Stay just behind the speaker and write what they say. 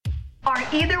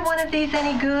either one of these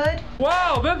any good?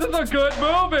 Wow, this is a good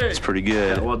movie. It's pretty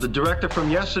good. Yeah, well, the director from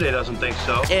yesterday doesn't think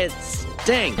so. It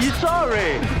stinks. You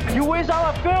sorry? You waste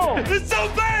our film. It's so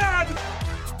bad.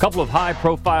 A couple of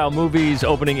high-profile movies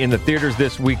opening in the theaters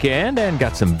this weekend and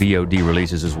got some VOD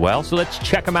releases as well, so let's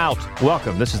check them out.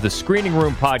 Welcome. This is the Screening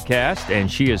Room Podcast,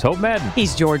 and she is Hope Madden.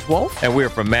 He's George Wolf. And we're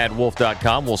from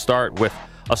madwolf.com. We'll start with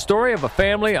a story of a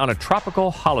family on a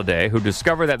tropical holiday who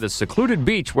discover that the secluded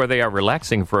beach where they are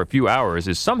relaxing for a few hours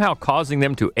is somehow causing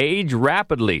them to age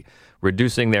rapidly,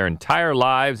 reducing their entire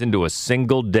lives into a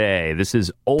single day. This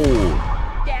is old.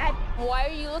 Dad, why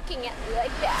are you looking at me like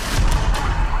that?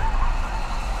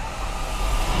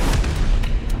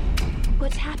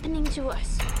 What's happening to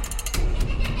us?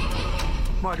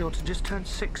 My daughter just turned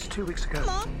 6 2 weeks ago.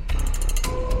 Mom?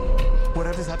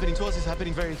 Whatever's happening to us is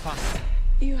happening very fast.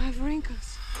 You have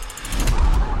wrinkles.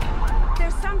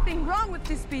 There's something wrong with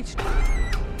this beach.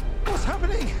 What's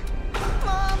happening?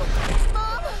 Mom!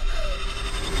 Mom!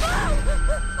 Mom!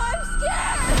 I'm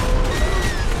scared!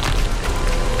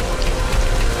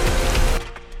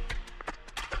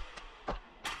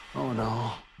 Oh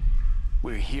no.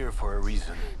 We're here for a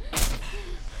reason.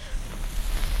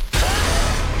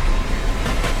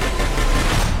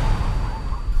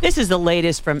 This is the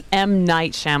latest from M.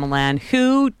 Night Shyamalan,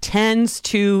 who tends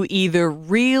to either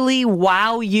really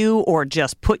wow you or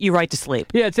just put you right to sleep.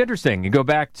 Yeah, it's interesting. You go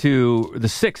back to The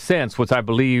Sixth Sense, which I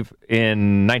believe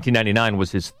in 1999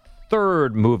 was his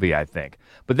third movie, I think.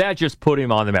 But that just put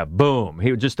him on the map. Boom.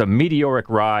 He was just a meteoric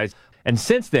rise. And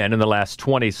since then, in the last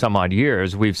 20-some-odd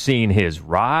years, we've seen his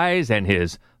rise and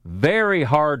his very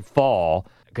hard fall.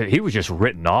 He was just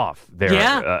written off there.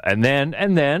 Yeah. And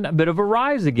then a bit of a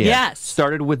rise again. Yes.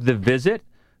 Started with The Visit.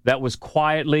 That was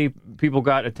quietly, people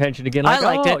got attention again. Like,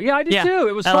 I liked it. Yeah, I did too.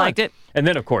 It was fun. I liked it. And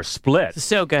then, of course, Split.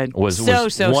 So good. Was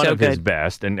one of his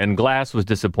best. And Glass was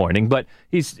disappointing. But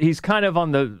he's kind of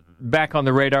back on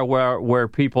the radar where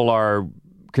people are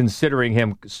considering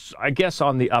him, I guess,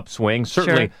 on the upswing.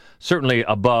 Certainly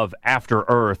above After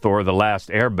Earth or The Last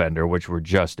Airbender, which were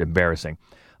just embarrassing.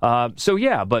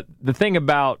 But the thing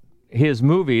about his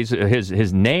movies,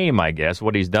 his name, I guess,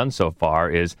 what he's done so far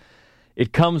is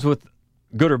it comes with,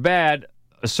 good or bad,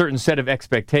 a certain set of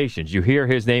expectations. You hear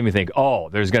his name, you think, oh,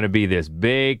 there's going to be this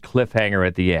big cliffhanger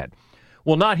at the end.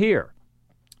 Well, not here,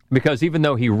 because even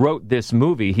though he wrote this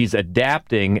movie, he's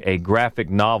adapting a graphic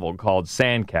novel called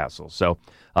Sandcastle. So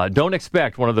don't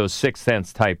expect one of those Sixth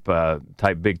Sense type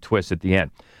big twists at the end.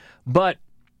 But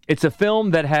it's a film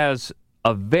that has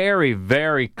a very,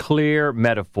 very clear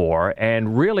metaphor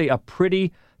and really a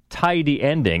pretty tidy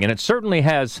ending. And it certainly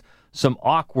has some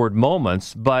awkward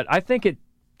moments, but I think it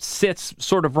sits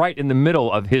sort of right in the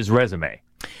middle of his resume.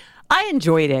 I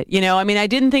enjoyed it. I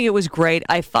didn't think it was great.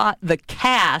 I thought the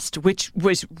cast, which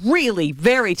was really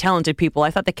very talented people,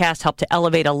 I thought the cast helped to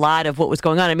elevate a lot of what was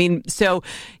going on. So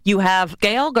you have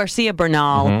Gael Garcia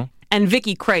Bernal and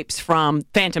Vicky Krieps from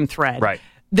Phantom Thread. Right.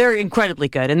 They're incredibly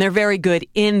good, and they're very good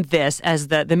in this as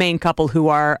the main couple who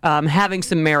are having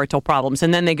some marital problems.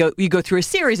 And then you go through a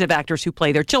series of actors who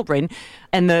play their children.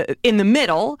 And in the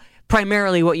middle,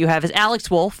 primarily what you have is Alex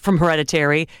Wolff from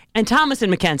Hereditary and Thomasin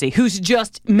McKenzie, who's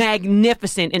just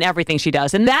magnificent in everything she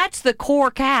does. And that's the core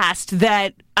cast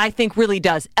that I think really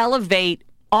does elevate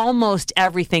almost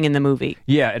everything in the movie.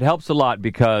 Yeah, it helps a lot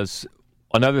because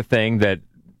another thing that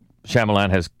Shyamalan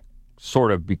has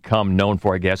sort of become known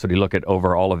for, I guess, when you look at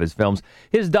over all of his films,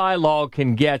 his dialogue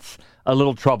can get a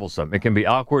little troublesome. It can be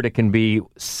awkward. It can be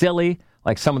silly,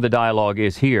 like some of the dialogue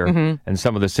is here and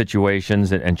some of the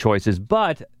situations and choices.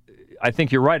 But I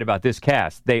think you're right about this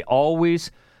cast. They always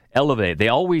elevate. They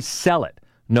always sell it,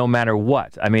 no matter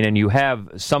what. And you have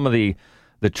some of the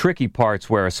tricky parts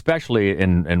where, especially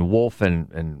in Wolff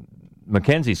and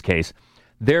Mackenzie's case,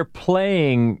 they're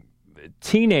playing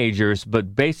teenagers,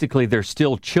 but basically they're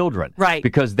still children. Right.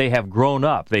 Because they have grown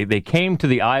up. They came to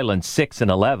the island 6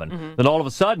 and 11. Then all of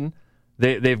a sudden,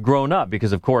 they've grown up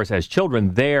because, of course, as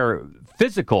children, their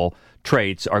physical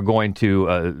traits are going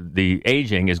to, the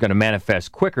aging is going to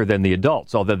manifest quicker than the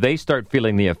adults, although they start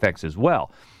feeling the effects as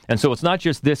well. And so it's not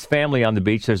just this family on the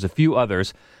beach. There's a few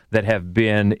others that have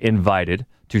been invited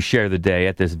to share the day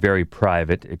at this very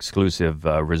private, exclusive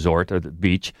resort or the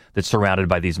beach that's surrounded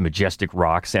by these majestic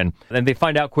rocks. And they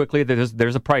find out quickly that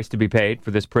there's a price to be paid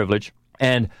for this privilege.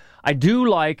 And I do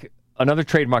like another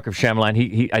trademark of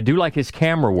Shyamalan. I do like his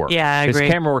camera work. Yeah, I agree.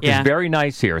 His camera work is very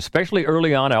nice here, especially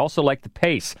early on. I also like the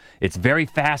pace. It's very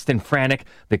fast and frantic.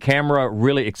 The camera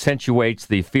really accentuates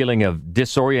the feeling of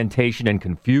disorientation and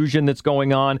confusion that's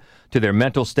going on to their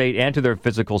mental state and to their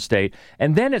physical state.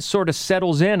 And then it sort of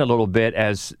settles in a little bit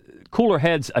as cooler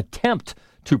heads attempt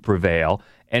to prevail.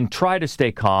 and try to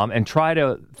stay calm and try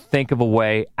to think of a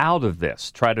way out of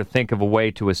this. Try to think of a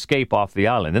way to escape off the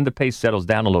island. Then the pace settles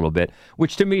down a little bit,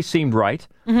 which to me seemed right.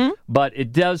 Mm-hmm. But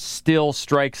it does still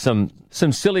strike some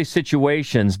silly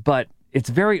situations, but it's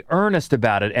very earnest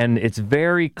about it, and it's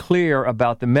very clear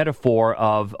about the metaphor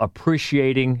of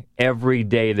appreciating every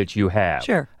day that you have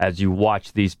as you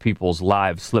watch these people's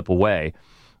lives slip away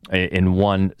in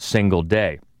one single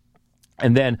day.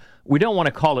 And then we don't want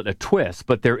to call it a twist,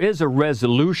 but there is a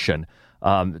resolution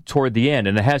toward the end,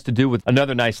 and it has to do with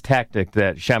another nice tactic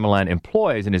that Shyamalan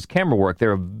employs in his camera work.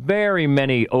 There are very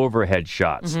many overhead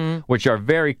shots, which are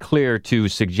very clear to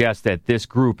suggest that this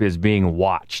group is being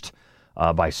watched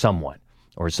by someone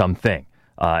or something.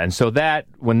 And so that,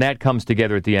 when that comes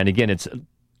together at the end, again,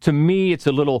 to me, it's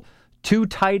a little too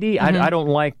tidy. I don't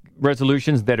like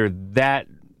resolutions that are that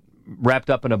wrapped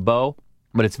up in a bow,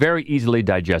 but it's very easily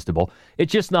digestible.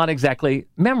 It's just not exactly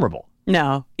memorable.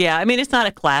 No. Yeah. I mean, it's not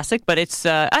a classic, but it's.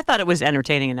 I thought it was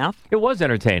entertaining enough. It was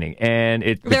entertaining, and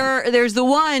there's the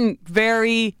one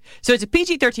so it's a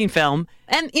PG-13 film,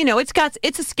 and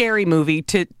it's a scary movie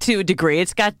to a degree.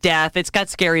 It's got death, it's got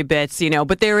scary bits,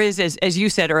 but there is, as you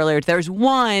said earlier, there's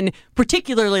one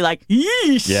particularly like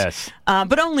yeesh. Yes.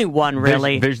 But only one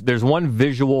really. There's one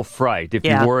visual fright. If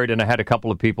you're worried, and I had a couple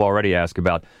of people already ask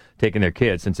about taking their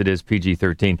kids since it is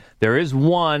PG-13. There is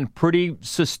one pretty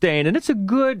sustained, and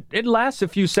it lasts a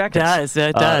few seconds.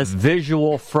 It does.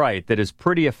 Visual fright that is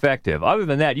pretty effective. Other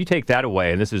than that, you take that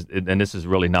away, and this is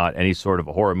really not any sort of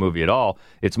a horror movie at all.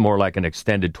 It's more like an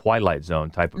extended Twilight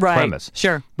Zone type of premise.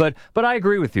 Sure. But I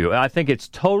agree with you. I think it's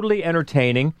totally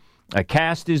entertaining. A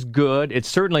cast is good. It's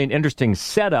certainly an interesting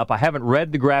setup. I haven't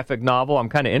read the graphic novel. I'm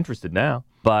kind of interested now,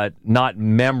 but not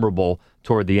memorable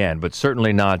toward the end. But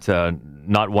certainly not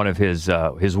one of his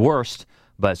worst,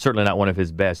 but certainly not one of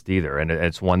his best either. And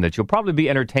it's one that you'll probably be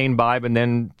entertained by, but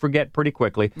then forget pretty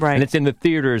quickly. Right. And it's in the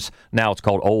theaters now. It's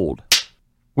called Old.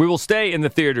 We will stay in the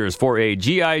theaters for a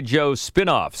G.I. Joe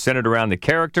spinoff centered around the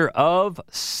character of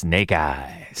Snake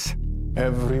Eyes.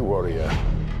 Every warrior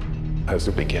has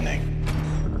a beginning.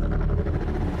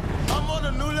 I'm on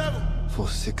a new level. For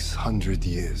 600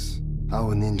 years,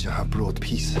 our ninja have brought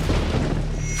peace to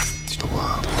the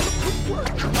world.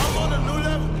 I'm on a new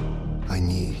level. I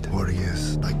need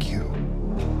warriors like you.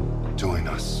 Join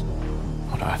us.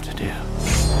 What do I have to do?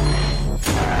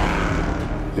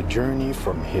 The journey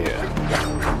from here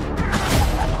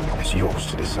is yours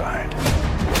to decide.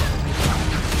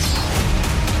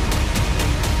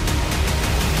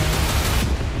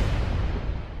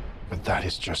 But that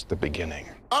is just the beginning.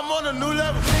 I'm on a new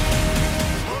level.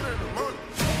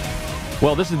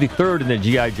 Well, this is the third in the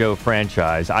G.I. Joe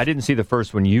franchise. I didn't see the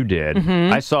first one, you did.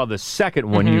 I saw the second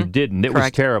one, you didn't. It was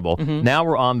terrible. Now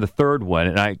we're on the third one,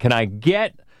 and can I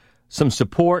get some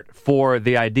support for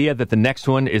the idea that the next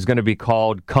one is going to be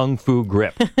called Kung Fu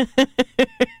Grip?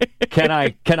 Can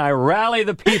I rally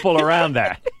the people around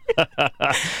that?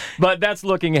 But that's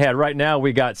looking ahead. Right now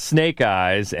we got Snake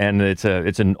Eyes, and it's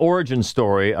an origin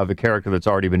story of a character that's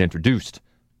already been introduced.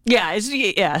 Yeah,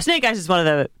 Snake Eyes is one of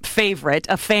a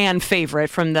fan favorite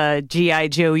from the G.I.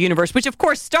 Joe universe, which of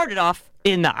course started off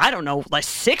in the, like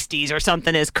 60s or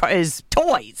something as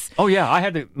toys. Oh yeah, I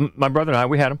had my brother and I,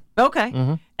 we had them. Okay.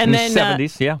 Mm-hmm. And in then the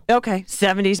 70s, yeah. Okay,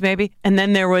 70s maybe. And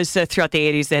then there was throughout the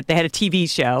 80s that they had a TV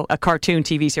show, a cartoon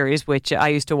TV series, which I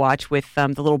used to watch with the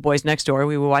little boys next door.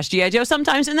 We would watch G.I. Joe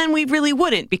sometimes, and then we really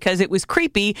wouldn't because it was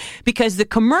creepy because the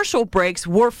commercial breaks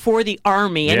were for the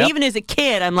Army. And even as a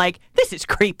kid, I'm like, this is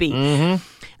creepy. Mm-hmm.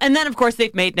 And then, of course,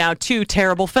 they've made now 2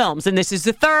 terrible films, and this is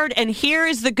the third. And here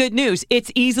is the good news.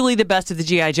 It's easily the best of the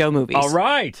G.I. Joe movies. All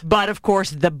right. But, of course,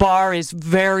 the bar is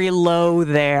very low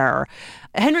there.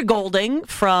 Henry Golding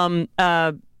from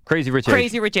Crazy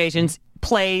Rich Asians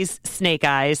plays Snake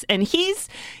Eyes, and he's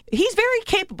very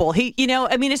capable.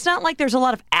 It's not like there's a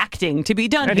lot of acting to be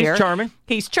done here. He's charming.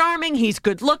 He's charming. He's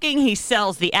good looking. He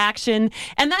sells the action,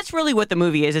 and that's really what the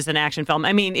movie is an action film.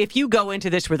 I mean, if you go into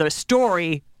this with a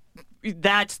story,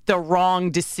 that's the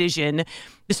wrong decision.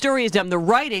 The story is dumb. The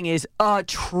writing is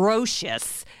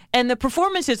atrocious. And the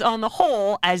performances on the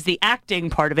whole, as the acting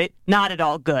part of it, not at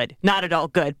all good. Not at all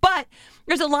good. But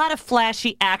there's a lot of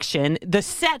flashy action. The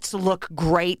sets look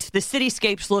great. The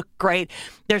cityscapes look great.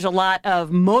 There's a lot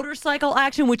of motorcycle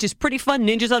action, which is pretty fun.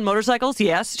 Ninjas on motorcycles,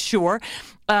 yes, sure.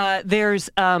 There's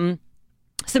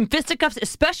some fisticuffs,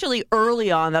 especially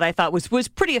early on, that I thought was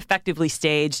pretty effectively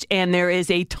staged. And there is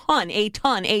a ton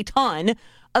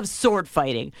of sword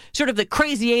fighting, sort of the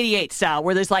Crazy 88 style,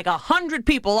 where there's like 100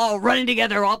 people all running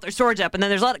together all with their swords up, and then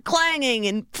there's a lot of clanging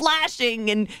and flashing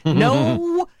and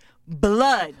no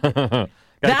blood.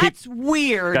 That's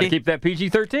weird. Got to keep that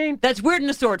PG-13. That's weird in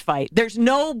a sword fight. There's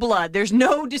no blood. There's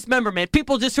no dismemberment.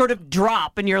 People just sort of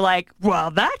drop, and you're like,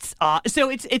 well, that's odd. So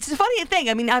it's a funny thing.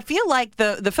 I mean, I feel like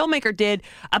the filmmaker did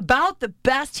about the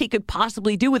best he could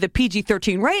possibly do with a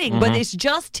PG-13 rating, but it's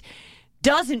just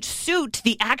doesn't suit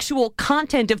the actual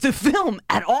content of the film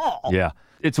at all. Yeah.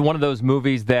 It's one of those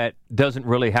movies that doesn't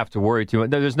really have to worry too much.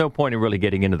 There's no point in really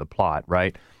getting into the plot,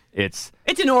 right? It's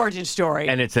an origin story.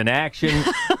 And it's an action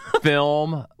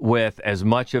film with as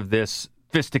much of this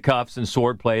fisticuffs and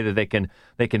swordplay that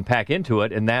they can pack into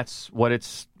it, and that's what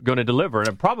it's going to deliver.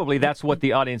 And probably that's what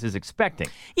the audience is expecting.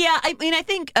 Yeah, I mean, I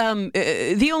think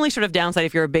the only sort of downside,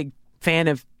 if you're a big fan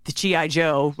of the G.I.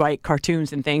 Joe, right,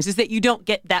 cartoons and things, is that you don't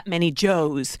get that many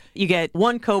Joes. You get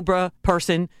one Cobra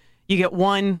person, you get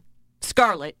one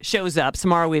Scarlet shows up.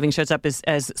 Samara Weaving shows up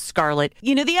as Scarlet.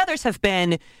 You know, the others have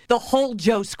been the whole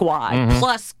Joe squad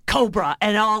plus Cobra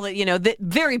and all the,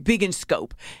 very big in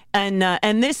scope. And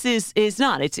this is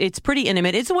not. It's pretty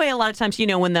intimate. It's the way a lot of times,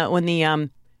 when the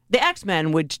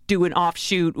X-Men would do an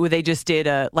offshoot where they just did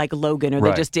like Logan, or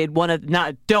they just did one of,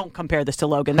 don't compare this to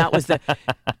Logan. That was the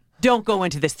don't go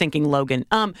into this thinking Logan.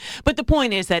 But the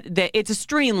point is that it's a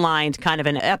streamlined kind of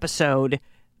an episode,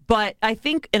 but I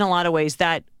think in a lot of ways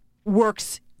that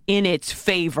works in its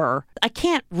favor. I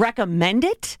can't recommend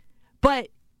it, but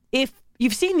if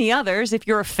you've seen the others, if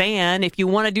you're a fan, if you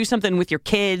want to do something with your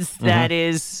kids that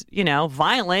is,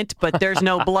 violent, but there's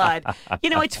no blood,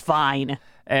 it's fine.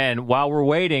 And while we're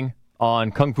waiting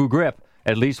on Kung Fu Grip,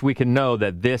 at least we can know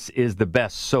that this is the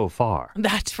best so far.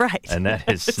 That's right. And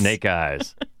that is Snake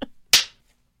Eyes.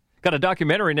 Got a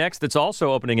documentary next that's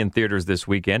also opening in theaters this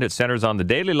weekend. It centers on the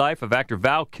daily life of actor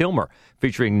Val Kilmer,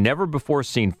 featuring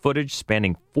never-before-seen footage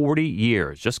spanning 40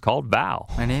 years, just called Val.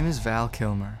 My name is Val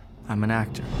Kilmer. I'm an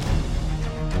actor.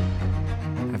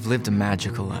 I've lived a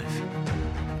magical life,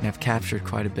 and I've captured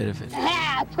quite a bit of it.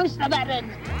 Push the button.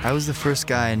 I was the first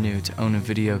guy I knew to own a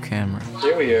video camera.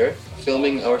 Here we are,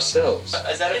 filming ourselves.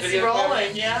 Is that a video rolling,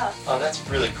 camera? yeah. Oh, that's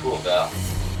really cool, Val.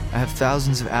 I have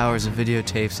thousands of hours of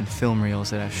videotapes and film reels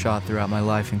that I've shot throughout my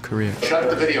life and career. Shut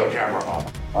the video camera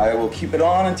off. I will keep it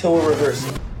on until we're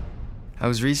rehearsing. I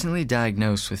was recently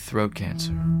diagnosed with throat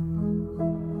cancer.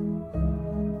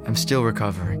 I'm still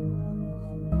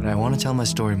recovering, but I want to tell my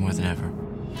story more than ever.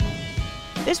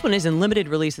 This one is in limited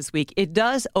release this week. It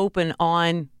does open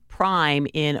on Prime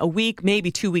in a week,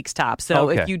 maybe 2 weeks tops. So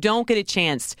if you don't get a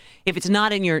chance, if it's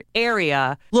not in your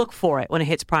area, look for it when it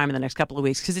hits Prime in the next couple of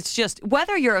weeks, because it's just,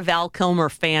 whether you're a Val Kilmer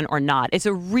fan or not, it's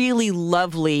a really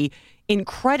lovely,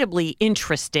 incredibly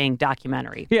interesting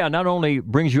documentary. Yeah, not only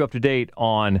brings you up to date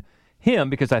on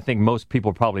him, because I think most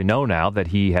people probably know now that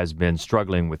he has been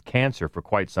struggling with cancer for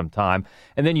quite some time,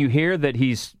 and then you hear that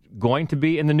he's going to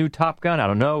be in the new Top Gun. I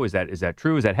don't know. Is that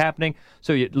true? Is that happening?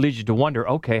 So it leads you to wonder,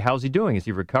 okay, how's he doing? Is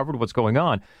he recovered? What's going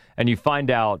on? And you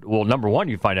find out, well, number one,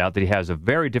 you find out that he has a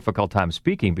very difficult time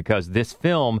speaking, because this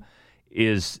film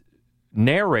is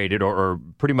narrated, or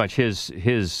pretty much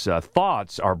his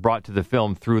thoughts are brought to the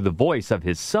film through the voice of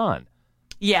his son.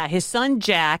 Yeah, his son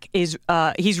Jack is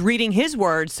he's reading his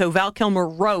words. So Val Kilmer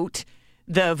wrote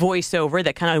the voiceover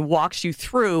that kind of walks you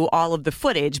through all of the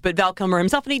footage, but Val Kilmer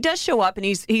himself, and he does show up, and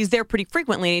he's there pretty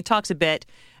frequently, and he talks a bit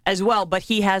as well, but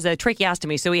he has a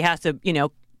tracheostomy, so he has to,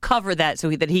 cover that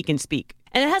so that he can speak.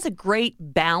 And it has a great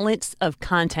balance of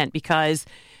content, because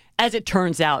as it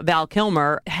turns out, Val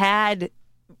Kilmer had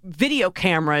video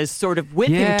cameras sort of with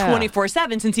him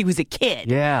 24/7 since he was a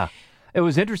kid. Yeah. It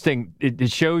was interesting.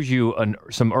 It shows you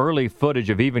some early footage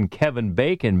of even Kevin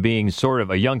Bacon being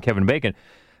a young Kevin Bacon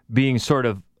being sort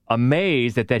of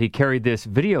amazed that he carried this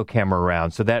video camera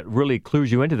around. So that really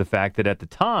clues you into the fact that at the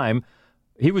time,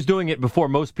 he was doing it before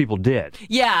most people did.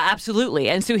 Yeah, absolutely.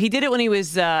 And so he did it when he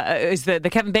was, the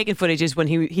Kevin Bacon footage is when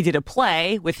he did a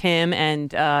play with him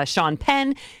and Sean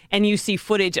Penn. And you see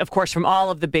footage, of course, from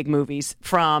all of the big movies,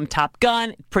 from Top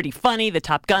Gun, pretty funny, the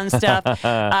Top Gun stuff.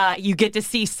 You get to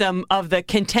see some of the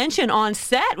contention on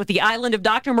set with the Island of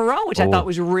Dr. Moreau, which I thought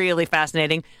was really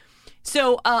fascinating.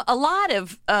 So a lot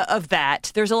of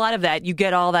that, there's a lot of that. You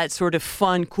get all that sort of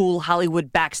fun, cool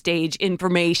Hollywood backstage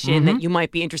information that you might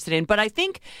be interested in. But I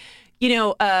think,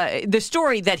 the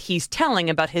story that he's telling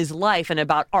about his life and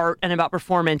about art and about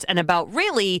performance and about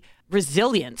really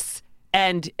resilience,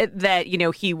 and that,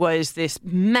 he was this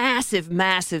massive,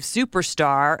 massive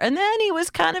superstar, and then he was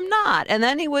kind of not. And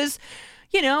then he was,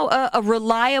 a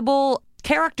reliable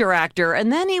character actor,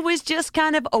 and then he was just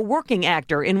kind of a working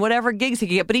actor in whatever gigs he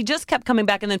could get, but he just kept coming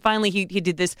back, and then finally he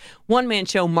did this one-man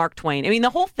show, Mark Twain. I mean, the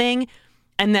whole thing,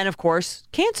 and then, of course,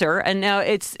 cancer, and now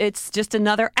it's just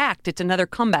another act. It's another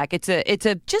comeback. It's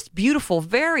a just beautiful,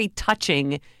 very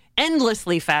touching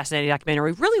endlessly fascinating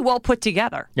documentary, really well put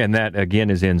together. And that, again,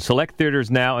 is in select theaters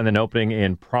now and then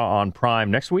opening on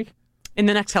Prime next week? In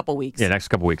the next couple weeks. Yeah, next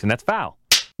couple weeks, and that's Foul.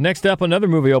 Next up, another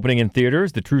movie opening in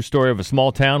theaters, the true story of a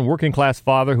small-town, working-class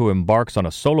father who embarks on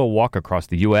a solo walk across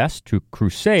the U.S. to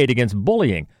crusade against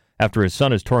bullying after his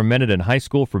son is tormented in high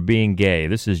school for being gay.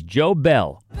 This is Joe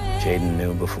Bell. Jaden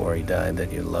knew before he died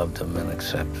that you loved him and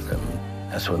accepted him.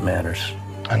 That's what matters.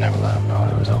 I never let him know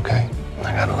it was okay.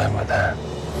 I gotta live with that.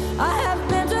 I have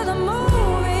been to the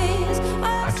movies.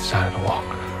 I decided to walk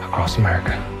across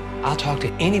America. I'll talk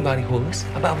to anybody who will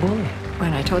listen about bullying.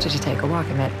 When I told you to take a walk,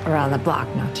 I meant around the block,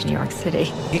 not to New York City.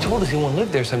 He told us he won't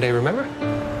live there someday, remember?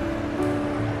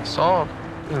 I saw him.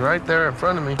 He was right there in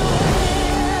front of me.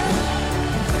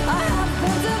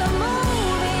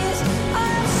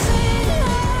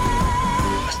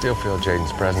 I still feel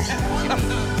Jaden's presence.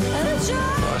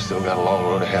 I still got a long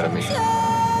road ahead of me.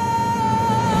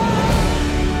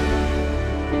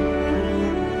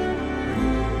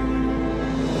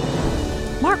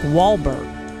 Mark Wahlberg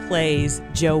plays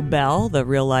Joe Bell, the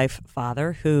real-life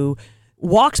father, who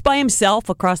walks by himself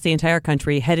across the entire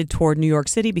country headed toward New York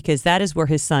City because that is where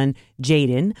his son,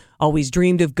 Jaden, always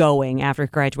dreamed of going after he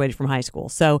graduated from high school.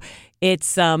 So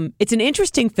it's an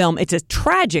interesting film. It's a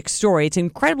tragic story. It's an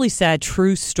incredibly sad,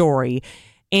 true story.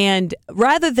 And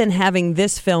rather than having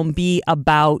this film be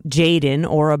about Jaden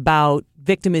or about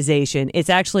victimization,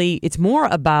 it's more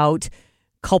about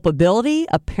culpability,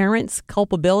 a parent's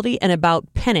culpability, and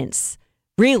about penance.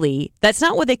 Really, that's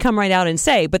not what they come right out and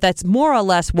say, but that's more or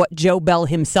less what Joe Bell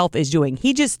himself is doing.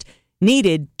 He just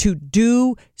needed to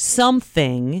do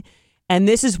something, and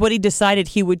this is what he decided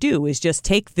he would do, is just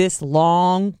take this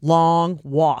long, long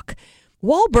walk.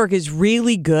 Wahlberg is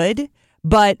really good,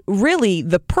 but really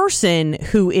the person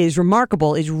who is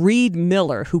remarkable is Reed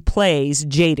Miller, who plays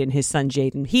Jaden, his son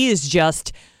Jaden.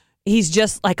 He's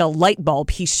just like a light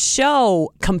bulb. He's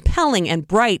so compelling and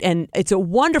bright, and it's a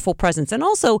wonderful presence. And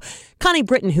also, Connie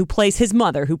Britton, who plays his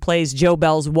mother, who plays Joe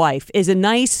Bell's wife, is a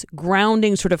nice,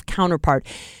 grounding sort of counterpart.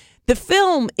 The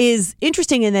film is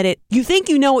interesting in that you think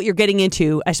you know what you're getting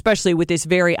into, especially with this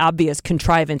very obvious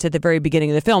contrivance at the very beginning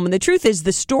of the film. And the truth is,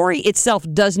 the story itself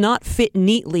does not fit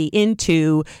neatly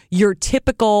into your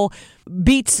typical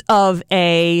beats of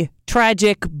a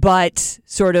tragic but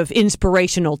sort of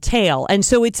inspirational tale. And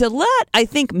so it's a lot, I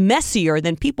think, messier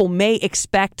than people may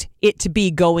expect it to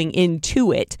be going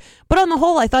into it. But on the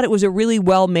whole, I thought it was a really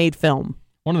well-made film.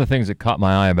 One of the things that caught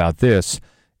my eye about this,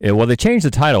 well, they changed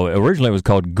the title. Originally, it was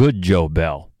called Good Joe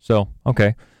Bell. So,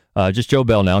 okay, just Joe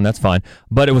Bell now, and that's fine.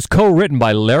 But it was co-written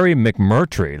by Larry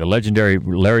McMurtry, the legendary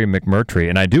Larry McMurtry,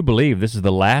 and I do believe this is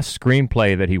the last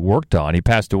screenplay that he worked on. He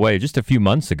passed away just a few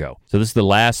months ago. So this is the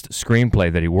last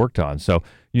screenplay that he worked on. So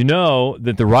you know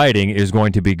that the writing is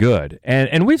going to be good.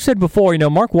 And we've said before,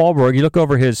 Mark Wahlberg, you look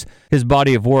over his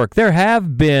body of work, there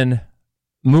have been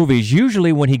movies,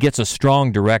 usually when he gets a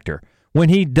strong director, when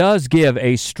he does give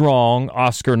a strong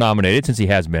Oscar-nominated, since he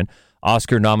has been,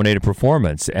 Oscar-nominated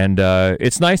performance. And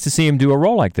it's nice to see him do a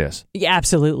role like this. Yeah,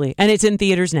 absolutely. And it's in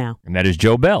theaters now. And that is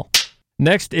Joe Bell.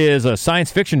 Next is a science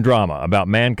fiction drama about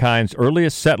mankind's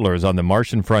earliest settlers on the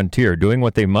Martian frontier doing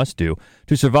what they must do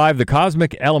to survive the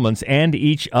cosmic elements and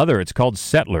each other. It's called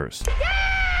Settlers.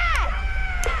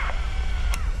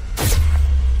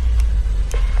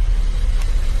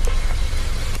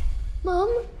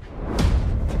 Mom?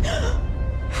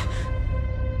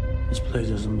 This place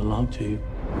doesn't belong to you.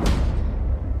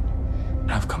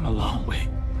 I've come a long way.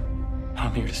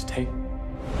 I'm here to stay.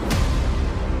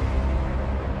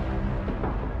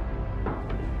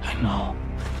 I know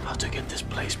how to get this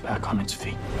place back on its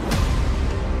feet.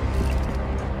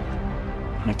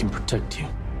 And I can protect you,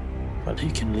 but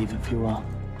you can leave if you want.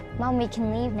 Mom, we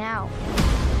can leave now.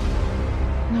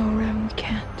 No, Rem, we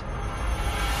can't.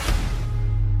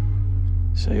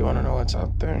 So you want to know what's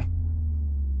out there?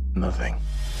 Nothing.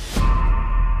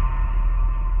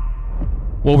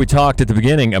 Well, we talked at the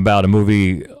beginning about a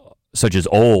movie such as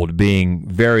Old being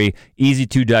very easy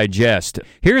to digest.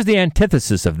 Here's the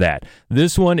antithesis of that.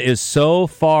 This one is so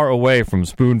far away from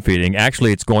spoon feeding.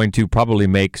 Actually, it's going to probably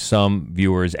make some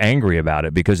viewers angry about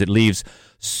it because it leaves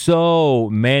so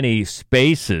many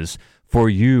spaces for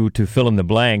you to fill in the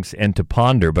blanks and to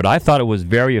ponder. But I thought it was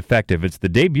very effective. It's the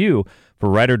debut for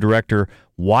writer-director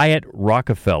Wyatt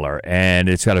Rockefeller, and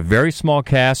it's got a very small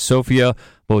cast. Sophia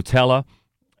Boutella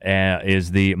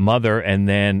is the mother, and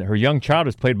then her young child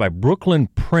is played by Brooklyn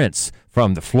Prince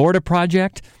from the Florida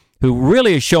Project, who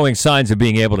really is showing signs of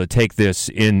being able to take this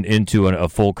into a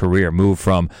full career, move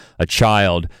from a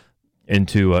child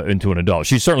into an adult.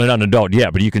 She's certainly not an adult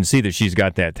yet, but you can see that she's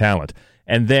got that talent.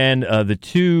 And then the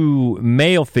two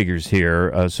male figures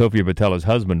here, Sofia Boutella's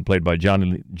husband, played by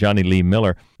Johnny Lee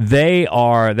Miller, they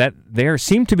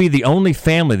seem to be the only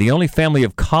family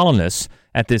of colonists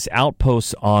at this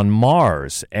outpost on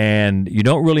Mars. And you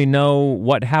don't really know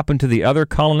what happened to the other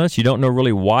colonists. You don't know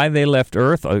really why they left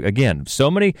Earth. Again, so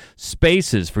many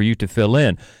spaces for you to fill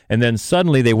in. And then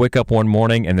suddenly they wake up one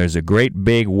morning and there's a great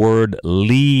big word,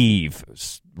 leave,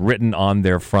 written on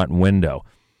their front window.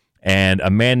 And a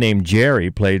man named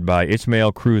Jerry, played by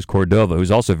Ismael Cruz Cordova,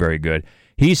 who's also very good,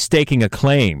 he's staking a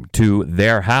claim to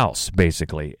their house,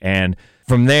 basically. And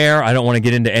from there, I don't want to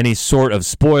get into any sort of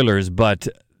spoilers, but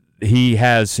he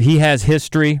has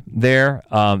history there.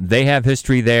 They have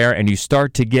history there, and you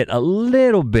start to get a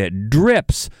little bit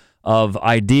drips of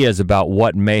ideas about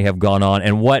what may have gone on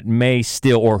and what may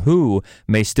still, or who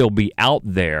may still be out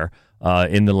there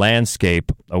in the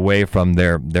landscape away from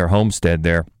their homestead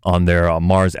there on their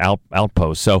Mars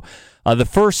outpost. So the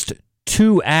first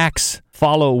two acts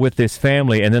follow with this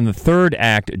family, and then the third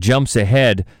act jumps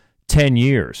ahead 10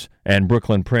 years, and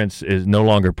Brooklyn Prince is no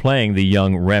longer playing the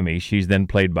young Remy. She's then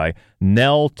played by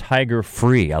Nell Tiger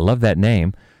Free. I love that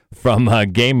name, from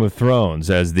Game of Thrones,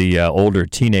 as the older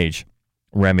teenage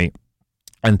Remy.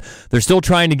 And they're still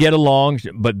trying to get along,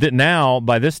 but now,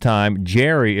 by this time,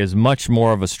 Jerry is much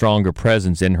more of a stronger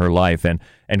presence in her life. And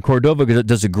Cordova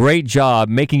does a great job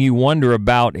making you wonder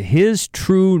about his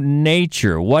true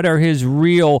nature. What are his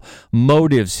real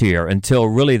motives here until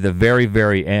really the very,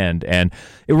 very end? And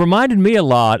it reminded me a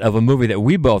lot of a movie that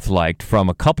we both liked from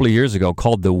a couple of years ago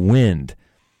called The Wind.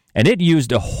 And it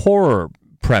used a horror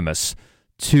premise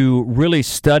to really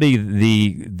study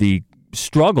the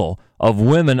struggle of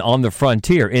women on the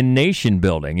frontier in nation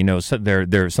building. You know, so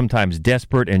they're sometimes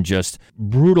desperate and just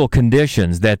brutal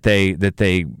conditions that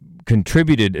they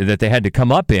contributed, that they had to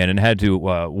come up in and had to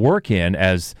work in,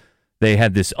 as they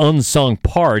had this unsung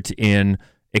part in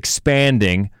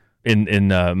expanding, in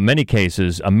many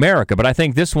cases, America. But I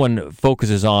think this one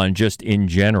focuses on just in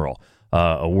general,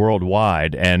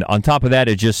 worldwide. And on top of that,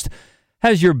 it just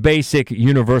has your basic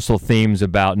universal themes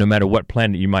about no matter what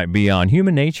planet you might be on,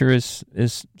 human nature is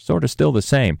sort of still the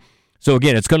same. So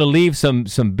again, it's going to leave some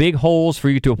big holes for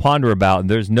you to ponder about, and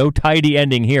there's no tidy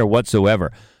ending here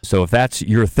whatsoever. So if that's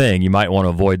your thing, you might want to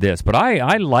avoid this. But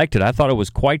I liked it. I thought it was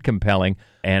quite compelling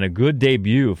and a good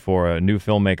debut for a new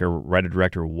filmmaker,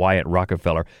 writer-director Wyatt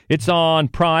Rockefeller. It's on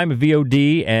Prime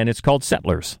VOD, and it's called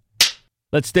Settlers.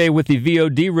 Let's stay with the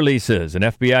VOD releases. An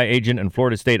FBI agent and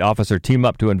Florida State officer team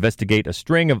up to investigate a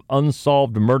string of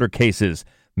unsolved murder cases.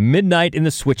 Midnight in the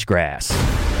Switchgrass.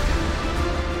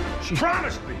 She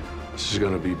promised me this is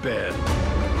going to be bad.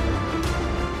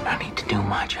 I need to do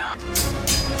my job.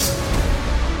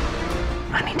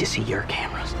 I need to see your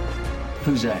cameras.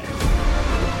 Who's that?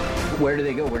 Where do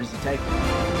they go? Where does it take them?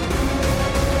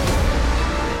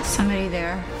 Somebody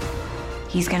there.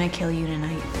 He's gonna kill you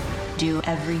tonight. Do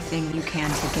everything you can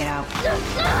to get out.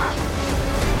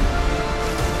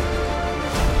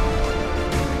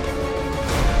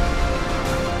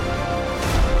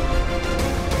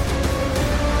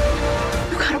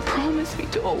 You gotta promise me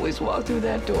to always walk through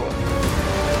that door.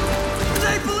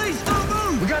 Hey, police, don't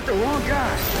move! We got the wrong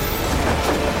guy.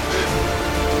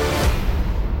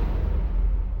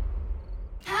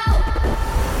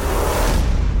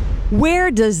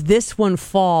 Where does this one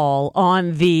fall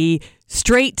on the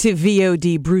straight to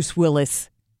VOD Bruce Willis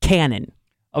canon?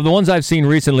 Of the ones I've seen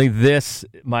recently, this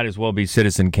might as well be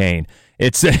Citizen Kane.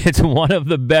 It's one of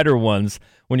the better ones.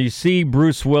 When you see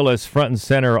Bruce Willis front and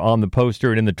center on the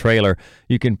poster and in the trailer,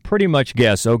 you can pretty much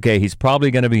guess, okay, he's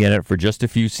probably going to be in it for just a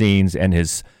few scenes, and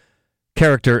his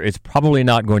character is probably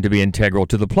not going to be integral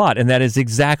to the plot. And that is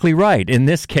exactly right. In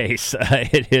this case,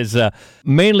 it is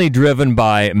mainly driven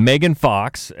by Megan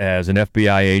Fox as an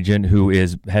FBI agent who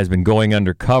has been going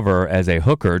undercover as a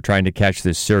hooker trying to catch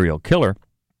this serial killer,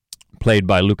 played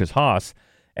by Lucas Haas,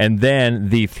 and then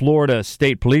the Florida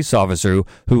State Police officer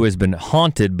who has been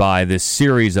haunted by this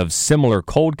series of similar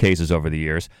cold cases over the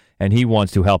years, and he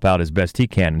wants to help out as best he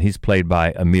can, and he's played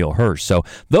by Emil Hirsch. So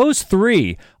those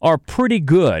three are pretty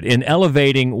good in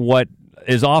elevating what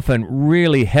is often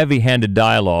really heavy-handed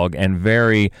dialogue and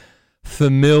very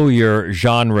familiar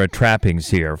genre trappings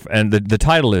here. And the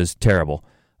title is terrible,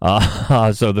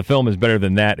 so the film is better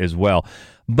than that as well.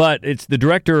 But it's the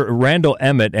director, Randall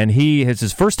Emmett, and he is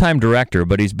his first-time director,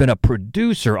 but he's been a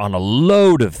producer on a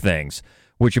load of things,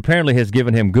 which apparently has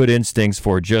given him good instincts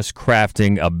for just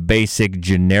crafting a basic,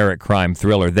 generic crime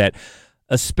thriller that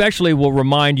especially will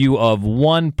remind you of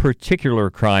one particular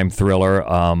crime thriller,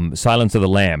 Silence of the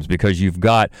Lambs, because you've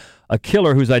got a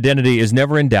killer whose identity is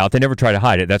never in doubt. They never try to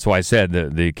hide it. That's why I said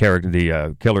the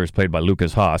killer is played by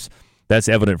Lucas Haas. That's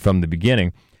evident from the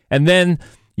beginning. And then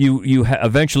you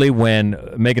eventually, when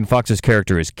Megan Fox's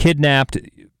character is kidnapped,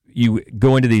 you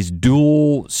go into these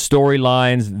dual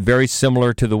storylines, very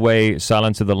similar to the way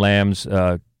Silence of the Lambs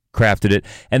crafted it.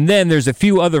 And then there's a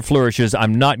few other flourishes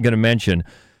I'm not going to mention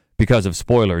because of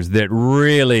spoilers that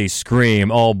really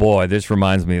scream, oh boy, this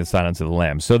reminds me of Silence of the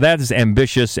Lambs. So that is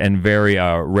ambitious and very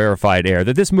rarefied air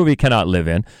that this movie cannot live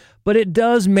in. But it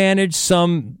does manage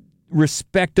some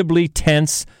respectably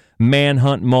tense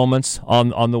manhunt moments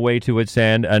on the way to its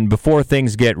end. And before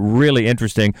things get really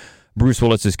interesting, Bruce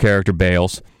Willis's character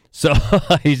bails. So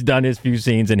he's done his few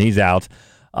scenes and he's out.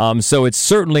 So it's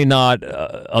certainly not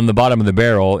on the bottom of the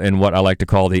barrel in what I like to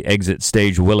call the exit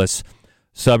stage Willis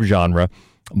subgenre.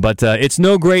 But it's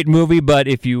no great movie, but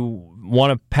if you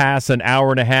want to pass an hour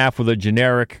and a half with a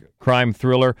generic crime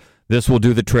thriller, this will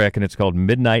do the trick, and it's called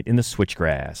Midnight in the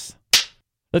Switchgrass.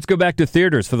 Let's go back to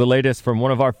theaters for the latest from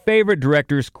one of our favorite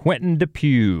directors, Quentin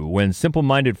Dupieux, when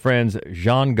simple-minded friends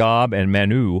Jean Gobb and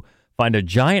Manu find a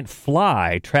giant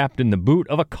fly trapped in the boot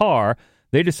of a car.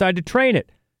 They decide to train it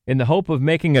in the hope of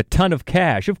making a ton of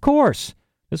cash. Of course,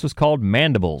 this was called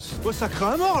Mandibles. Oh, ça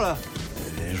craint à mort, là!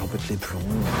 J'en pète les plombs.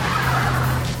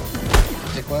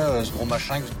 C'est quoi ce gros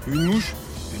machin? Une mouche?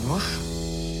 Une mouche?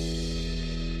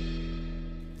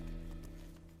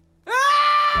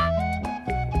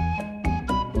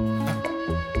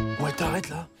 Ouais, t'arrêtes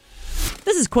là.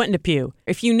 This is Quentin Dupieux.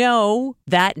 If you know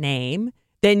that name,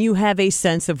 then you have a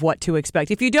sense of what to expect.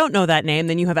 If you don't know that name,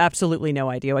 then you have absolutely no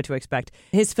idea what to expect.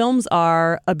 His films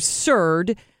are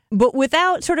absurd, but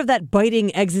without sort of that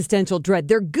biting existential dread.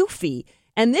 They're goofy.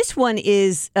 And this one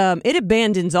is, it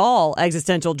abandons all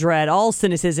existential dread, all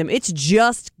cynicism. It's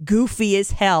just goofy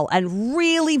as hell and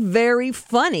really very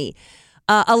funny.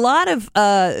 A lot of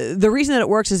the reason that it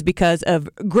works is because of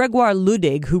Gregoire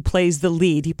Ludig, who plays the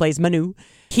lead. He plays Manu.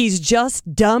 He's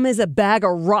just dumb as a bag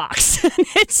of rocks. And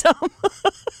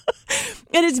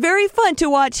it's very fun to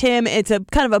watch him. It's a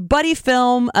kind of a buddy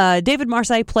film. David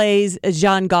Marsai plays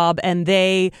Jean Gobb, and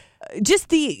they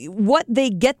just what they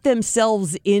get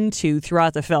themselves into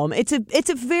throughout the film. It's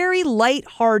a very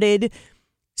lighthearted,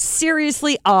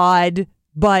 seriously odd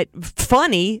but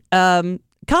funny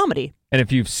comedy. And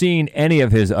if you've seen any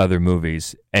of his other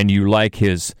movies and you like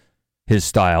his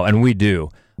style, and we do,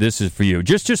 this is for you.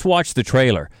 Just watch the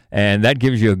trailer, and that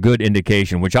gives you a good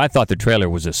indication, which I thought the trailer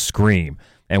was a scream.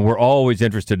 And we're always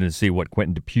interested to see what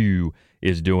Quentin Dupieux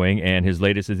is doing, and his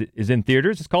latest is in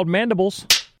theaters. It's called Mandibles.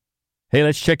 Hey,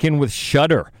 let's check in with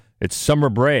Shudder. It's summer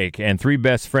break, and three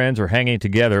best friends are hanging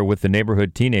together with the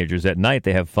neighborhood teenagers. At night,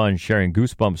 they have fun sharing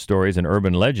goosebump stories and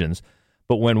urban legends.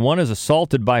 But when one is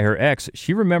assaulted by her ex,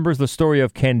 she remembers the story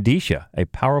of Kandisha, a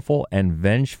powerful and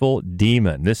vengeful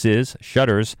demon. This is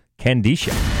Shudder's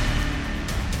Kandisha.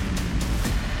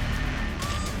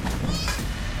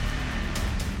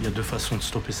 Il y a deux façons de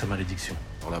stopper sa malédiction.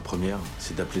 Alors, la première,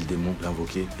 c'est d'appeler le démon,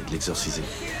 l'invoquer et de l'exorciser.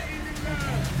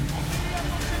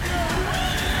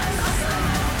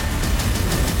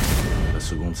 La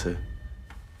seconde, c'est...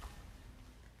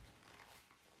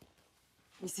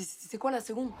 Mais c'est quoi la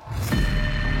seconde?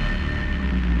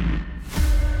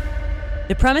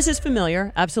 The premise is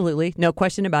familiar, absolutely, no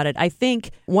question about it. I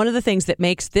think one of the things that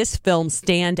makes this film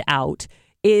stand out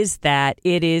is that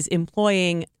it is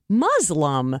employing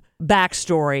Muslim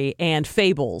backstory and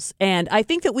fables. And I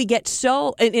think that we get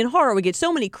in horror, we get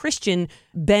so many Christian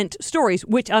bent stories,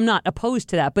 which I'm not opposed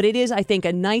to that. But it is, I think,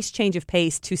 a nice change of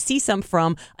pace to see some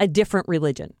from a different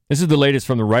religion. This is the latest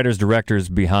from the writers-directors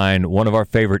behind one of our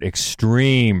favorite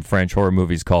extreme French horror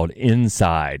movies called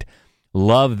Inside.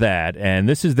 Love that. And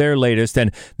this is their latest.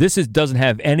 And this doesn't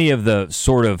have any of the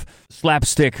sort of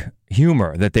slapstick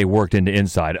humor that they worked into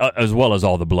Inside, as well as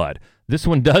all the blood. This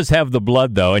one does have the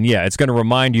blood, though. And yeah, it's going to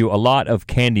remind you a lot of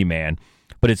Candyman.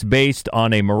 But it's based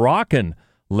on a Moroccan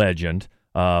legend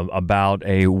about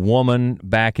a woman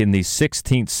back in the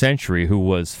 16th century who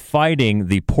was fighting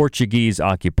the Portuguese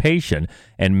occupation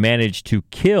and managed to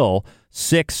kill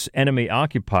 6 enemy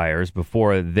occupiers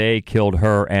before they killed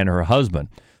her and her husband.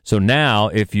 So now,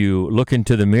 if you look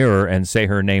into the mirror and say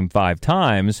her name 5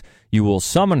 times, you will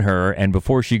summon her, and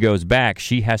before she goes back,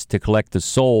 she has to collect the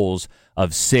souls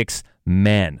of 6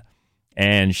 men.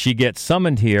 And she gets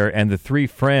summoned here, and the 3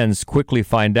 friends quickly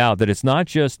find out that it's not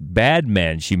just bad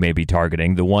men she may be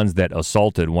targeting, the ones that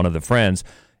assaulted one of the friends.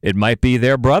 It might be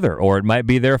their brother, or it might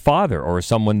be their father, or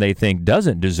someone they think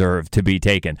doesn't deserve to be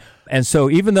taken. And so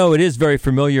even though it is very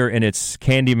familiar in its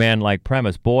Candyman-like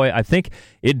premise, boy, I think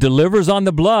it delivers on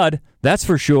the blood, that's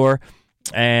for sure.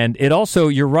 And it also,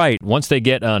 you're right, once they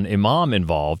get an imam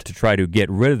involved to try to get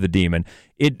rid of the demon,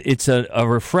 it's a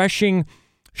refreshing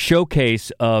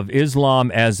showcase of Islam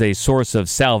as a source of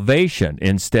salvation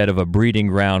instead of a breeding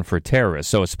ground for terrorists.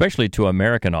 So especially to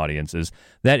American audiences,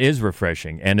 that is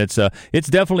refreshing, and it's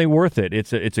definitely worth it.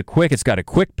 It's got a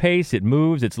quick pace, it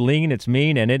moves, it's lean, it's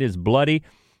mean, and it is bloody,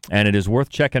 and it is worth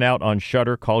checking out on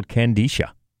Shudder, called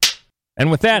Kandisha. And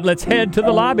with that, let's head to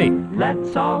the lobby.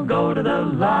 Let's all go to the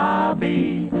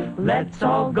lobby. Let's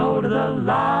all go to the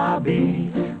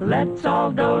lobby. Let's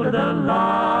all go to the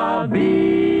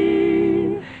lobby.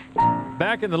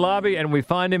 Back in the lobby, and we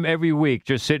find him every week,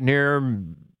 just sitting here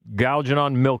gouging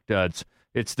on milk duds.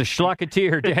 It's the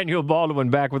Schlocketeer, Daniel Baldwin,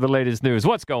 back with the latest news.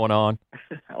 What's going on?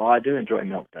 Well, I do enjoy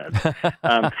milk duds.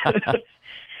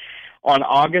 On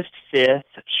August 5th,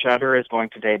 Shudder is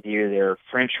going to debut their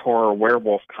French horror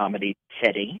werewolf comedy,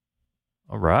 Teddy.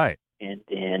 All right. And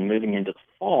then moving into the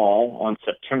fall, on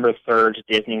September 3rd,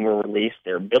 Disney will release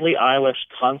their Billie Eilish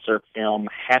concert film,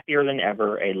 Happier Than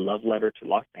Ever, A Love Letter to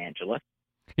Los Angeles.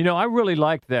 You know, I really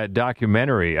liked that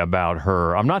documentary about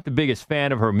her. I'm not the biggest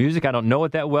fan of her music. I don't know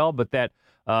it that well, but that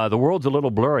The World's a Little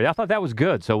Blurry, I thought that was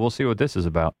good, so we'll see what this is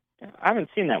about. I haven't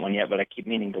seen that one yet, but I keep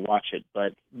meaning to watch it.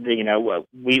 But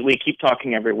we keep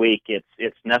talking every week.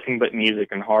 It's nothing but music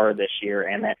and horror this year,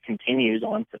 and that continues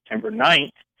on September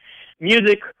 9th.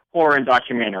 Music, horror, and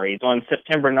documentaries. On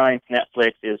September 9th,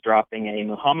 Netflix is dropping a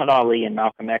Muhammad Ali and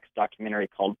Malcolm X documentary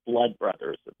called Blood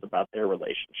Brothers. It's about their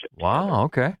relationship. Wow,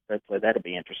 okay. Hopefully that'll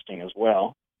be interesting as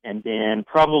well. And then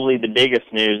probably the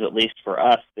biggest news, at least for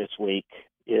us this week,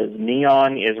 is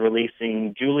Neon is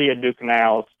releasing Julia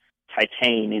Ducournau's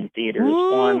Titane in theaters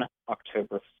on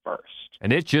October 1st.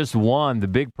 And it just won the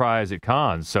big prize at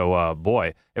Cannes. So,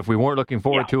 boy, if we weren't looking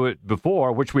forward to it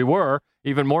before, which we were,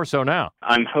 even more so now.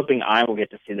 I'm hoping I will get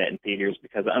to see that in theaters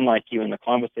because unlike you in the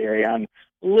Columbus area, I'm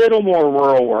a little more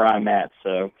rural where I'm at.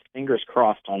 So fingers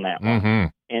crossed on that one. Mm-hmm.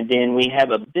 And then we have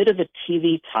a bit of a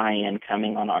TV tie-in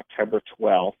coming on October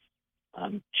 12th.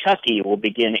 Chucky will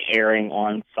begin airing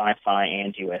on Sci-Fi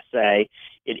and USA.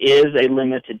 It is a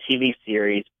limited TV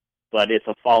series, but it's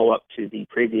a follow-up to the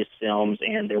previous films,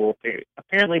 and there will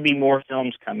apparently be more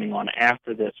films coming on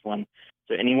after this one.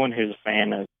 So anyone who's a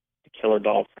fan of the Killer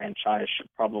Doll franchise should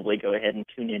probably go ahead and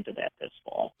tune into that this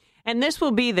fall. And this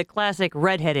will be the classic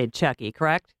redheaded Chucky,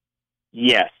 correct?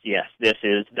 Yes. This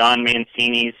is Don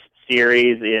Mancini's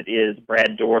series. It is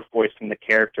Brad Dourif voicing the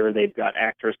character. They've got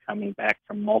actors coming back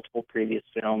from multiple previous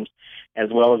films, as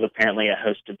well as apparently a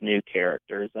host of new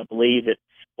characters. I believe it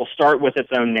will start with its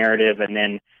own narrative, and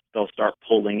then they'll start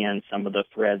pulling in some of the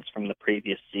threads from the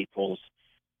previous sequels,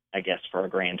 I guess, for a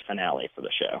grand finale for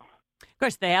the show. Of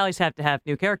course, they always have to have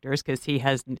new characters because he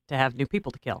has to have new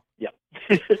people to kill. Yep.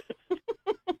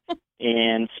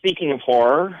 And speaking of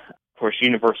horror, of course,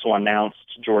 Universal announced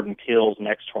Jordan Peele's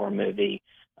next horror movie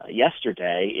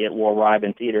yesterday. It will arrive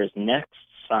in theaters next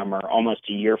summer, almost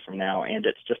a year from now, and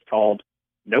it's just called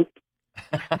Nope.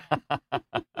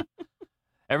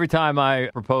 Every time I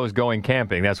propose going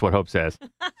camping, that's what Hope says.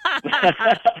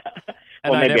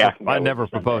 And I never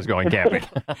propose going camping.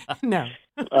 No.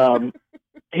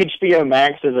 HBO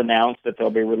Max has announced that they'll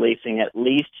be releasing at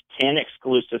least 10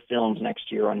 exclusive films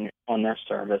next year on their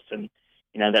service, and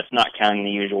that's not counting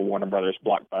the usual Warner Brothers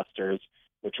blockbusters,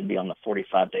 which will be on the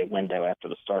 45-day window after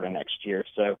the start of next year.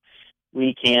 So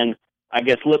we can, I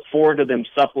guess, look forward to them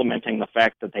supplementing the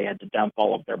fact that they had to dump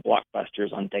all of their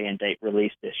blockbusters on day-and-date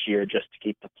release this year just to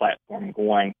keep the platform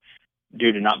going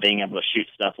due to not being able to shoot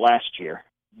stuff last year.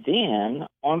 Then,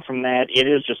 on from that, it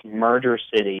is just Murder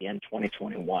City in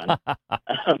 2021.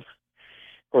 Of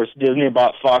course, Disney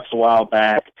bought Fox a while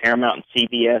back. Paramount and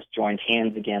CBS joined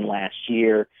hands again last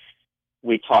year.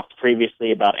 We talked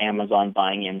previously about Amazon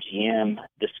buying MGM.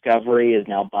 Discovery is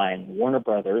now buying Warner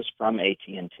Brothers from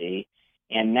AT&T.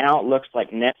 And now it looks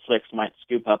like Netflix might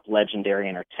scoop up Legendary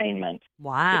Entertainment.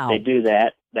 Wow. If they do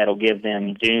that, that'll give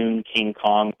them Dune, King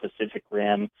Kong, Pacific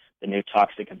Rim, the new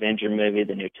Toxic Avenger movie,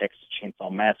 the new Texas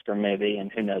Chainsaw Massacre movie,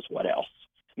 and who knows what else.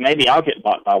 Maybe I'll get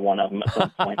bought by one of them at some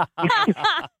point.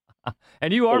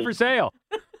 And you are for sale.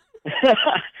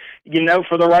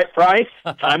 For the right price,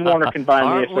 Time Warner can buy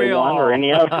me if they want, or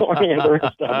any other the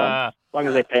rest of them. As long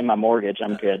as they pay my mortgage,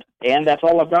 I'm good. And that's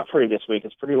all I've got for you this week.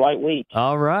 It's a pretty light week.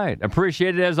 All right.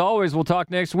 Appreciate it as always. We'll talk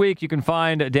next week. You can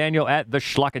find Daniel at the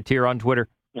Schlocketeer on Twitter.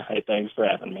 Hey, thanks for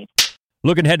having me.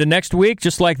 Looking ahead to next week,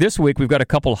 just like this week, we've got a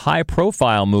couple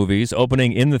high-profile movies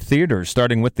opening in the theaters,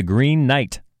 starting with The Green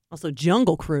Knight. Also,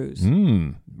 Jungle Cruise.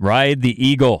 Ride the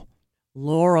Eagle.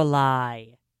 Lorelei.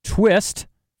 Twist.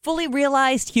 Fully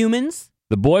Realized Humans.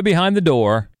 The Boy Behind the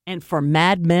Door. And For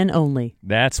Mad Men Only.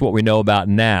 That's what we know about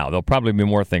now. There'll probably be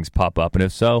more things pop up, and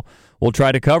if so, we'll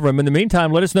try to cover them. In the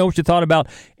meantime, let us know what you thought about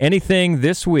anything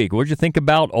this week. What did you think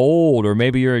about Old, or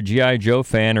maybe you're a G.I. Joe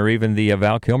fan, or even the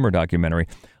Val Kilmer documentary?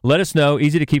 Let us know.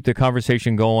 Easy to keep the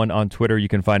conversation going on Twitter. You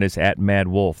can find us at Mad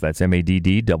Wolf. That's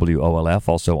MADDWOLF.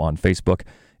 Also on Facebook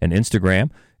and Instagram.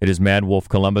 It is Mad Wolf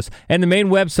Columbus. And the main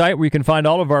website where you can find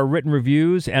all of our written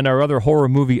reviews and our other horror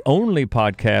movie only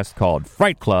podcast called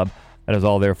Fright Club. That is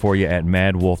all there for you at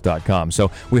madwolf.com. So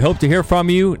we hope to hear from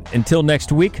you. Until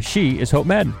next week, she is Hope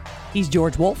Madden. He's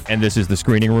George Wolf. And this is the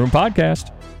Screening Room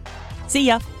Podcast. See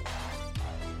ya.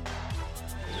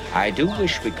 I do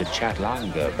wish we could chat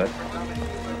longer, but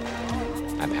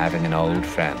I'm having an old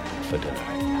friend for dinner.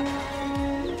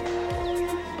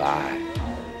 Bye.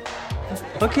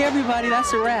 Okay, everybody,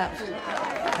 that's a wrap.